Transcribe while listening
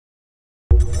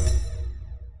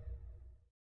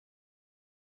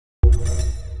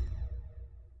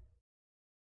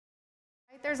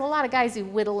There's a lot of guys who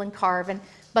whittle and carve,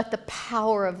 but the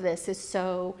power of this is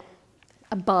so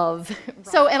above.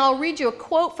 So, and I'll read you a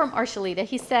quote from Archuleta.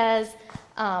 He says,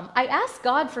 I asked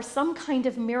God for some kind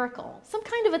of miracle, some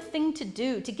kind of a thing to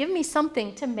do, to give me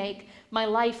something to make my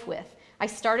life with. I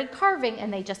started carving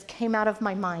and they just came out of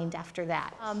my mind after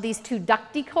that. These two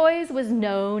duck decoys was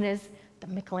known as the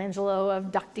Michelangelo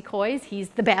of duck decoys. He's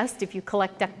the best if you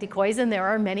collect duck decoys, and there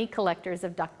are many collectors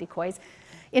of duck decoys.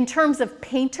 In terms of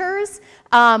painters,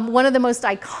 one of the most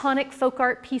iconic folk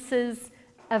art pieces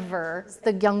ever is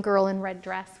the young girl in red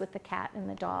dress with the cat and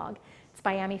the dog. It's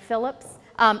by Amy Phillips.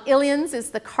 Ilians is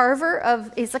the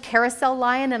carver is a carousel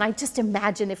lion, and I just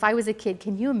imagine, if I was a kid,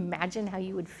 can you imagine how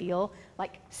you would feel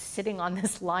like sitting on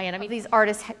this lion? I mean, these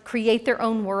artists create their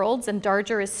own worlds, and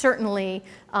Darger is certainly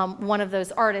one of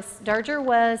those artists. Darger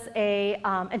was a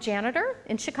janitor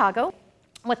in Chicago.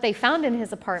 What they found in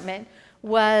his apartment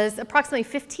was approximately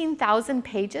 15,000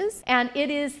 pages, and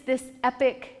it is this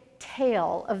epic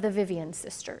tale of the Vivian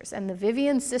sisters. And the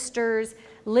Vivian sisters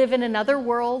live in another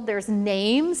world. There's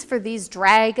names for these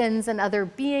dragons and other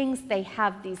beings. They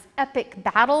have these epic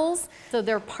battles. So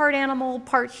they're part animal,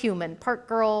 part human, part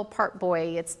girl, part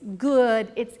boy. It's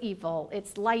good, it's evil,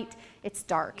 it's light, it's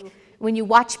dark. When you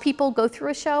watch people go through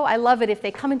a show, I love it if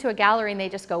they come into a gallery and they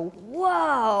just go,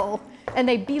 whoa, and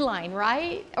they beeline,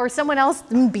 right? Or someone else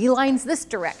beelines this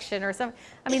direction or something.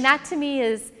 I mean, that to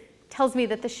me tells me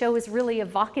that the show is really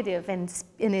evocative and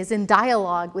is in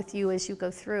dialogue with you as you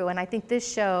go through. And I think this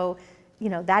show, you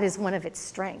know, that is one of its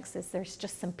strengths, is there's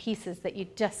just some pieces that you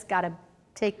just gotta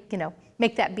take, you know,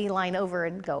 make that beeline over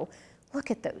and go,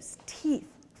 look at those teeth.